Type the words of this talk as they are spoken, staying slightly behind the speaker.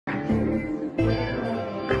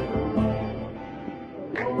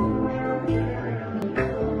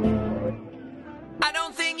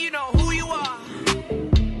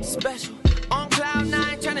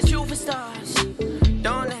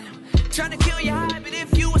you're high, but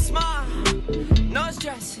if you were smart, no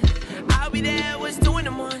stress. I'll be there, what's 2 in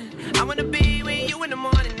the morning. I wanna be with you in the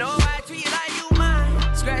morning. No, I treat you like you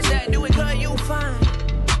mine. Scratch that, do it, cause you fine.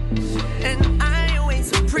 And I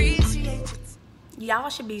always appreciate it. Y'all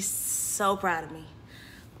should be so proud of me.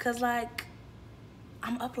 Cause like,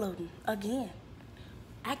 I'm uploading again,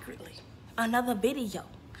 accurately, another video.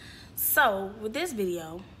 So with this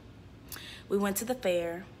video, we went to the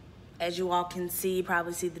fair. As you all can see,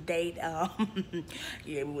 probably see the date. Yeah,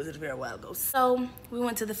 we went to the fair a while ago. So we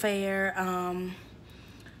went to the fair.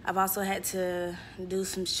 I've also had to do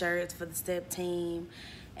some shirts for the step team.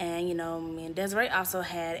 And you know, me and Desiree also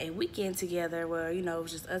had a weekend together where, you know, it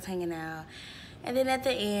was just us hanging out. And then at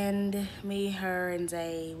the end, me, her, and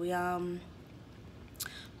Zay, we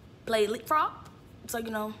played leapfrog. So, you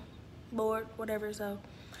know, bored, whatever. So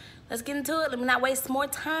let's get into it. Let me not waste more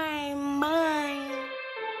time. Mine.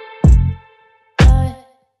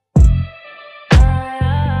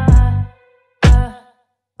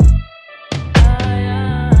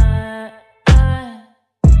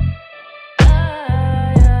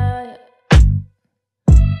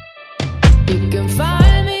 You can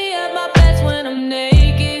find me at my best when I'm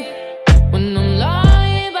naked, when I'm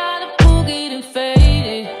lying by the pool getting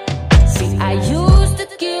faded. See, I used to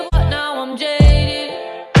give up, now I'm jaded.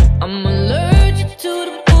 I'm allergic to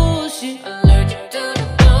the bullshit, allergic to the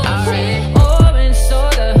bullshit. Orange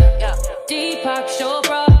soda, Deepak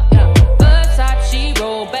Chopra, Versace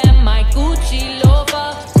robe and my Gucci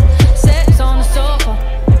loafer. Sex on the sofa,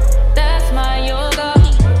 that's my yoga.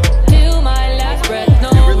 Till my last breath,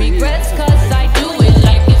 no regrets, cause I do it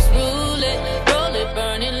like it's roulette. Roll it,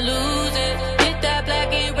 burn it, lose it. Hit that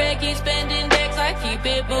black and red, keep spending decks, I keep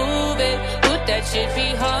it moving. Put that shit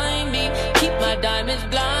behind me, keep my diamonds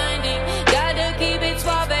blinding. Gotta keep it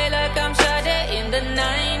suave like I'm Sade in the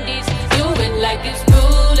 90s. Do it like it's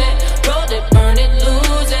roulette. Roll it, burn it,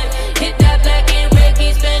 lose it. Hit that black and red,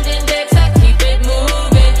 keep spending decks, I keep it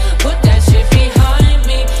moving. Put that shit behind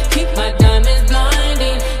me, keep my diamonds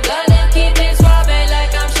blinding. Gotta keep it suave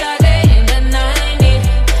like I'm Sade in the 90s.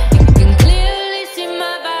 You can clearly see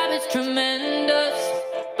my vibe is tremendous,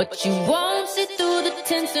 but you won't see through the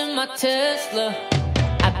tints in my Tesla.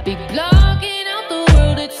 I be blocking out the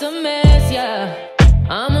world, it's a mess, yeah.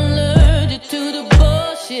 I'm allergic to the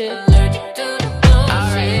bullshit, allergic to the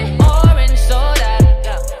bullshit. Orange soda,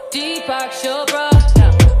 Deepak Chopra,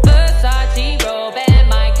 Versace robe and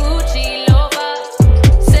my Gucci loafer.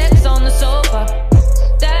 Sex on the sofa,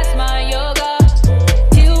 that's my yoga.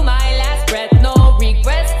 Till my last breath, no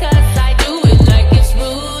regrets, cause I do it like it's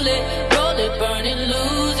roulette. Roll it, burn it,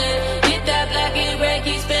 lose it. Hit that black and red,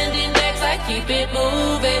 keep spending decks, I keep it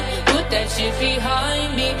moving. Put that shit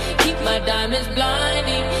behind me, keep my diamonds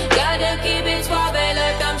blinding. Gotta keep it suave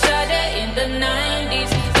like I'm Sade in the 90s.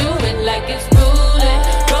 Do it like it's roulette.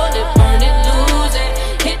 Roll it, burn it, lose it.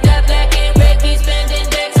 Hit that black and red, keep spending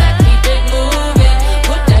decks, I keep it moving.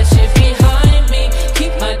 Put that shit behind me,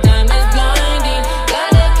 keep my diamonds blinding.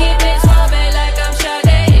 Gotta keep it suave like I'm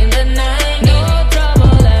Sade in the 90s. No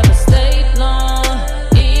trouble ever stayed long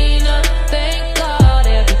enough. Thank God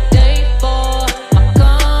every day for I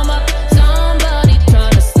come up. Somebody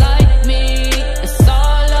trying to slight me. It's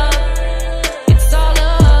all love, it's all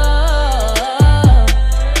love.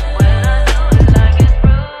 When I do it like it's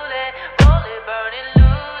roulette, roll it, burn it,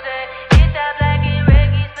 lose it. Hit that black and red,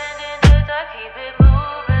 keep spending this, I keep it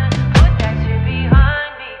moving. Put that shit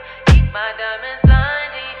behind me, keep my diamonds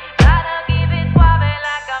blinding. Gotta keep it suave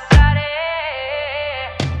like I'm Sade.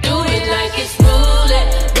 Do it like it's roulette,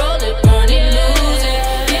 roll it, burn it, lose it.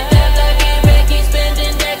 Hit that black and red, keep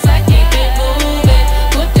spending decks, I keep it moving.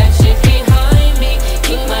 Put that shit behind me,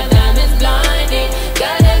 keep my diamonds blinding.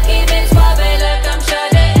 Gotta keep it suave like I'm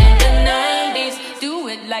Sade in the 90s. Do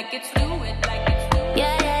it like it's, do it like it's,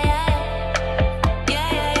 yeah, yeah, yeah. Yeah,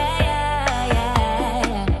 yeah, yeah, yeah, yeah,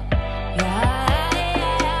 yeah.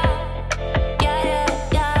 Yeah, yeah,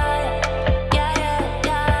 yeah, yeah, yeah,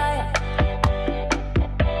 yeah.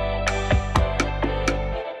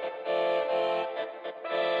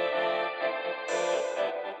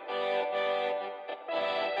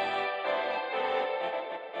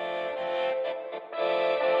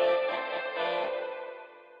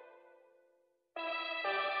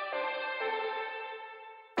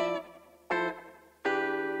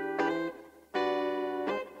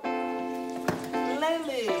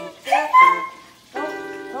 Lately,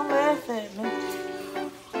 don't laugh at me.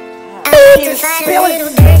 I need to find a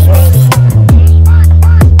little girl.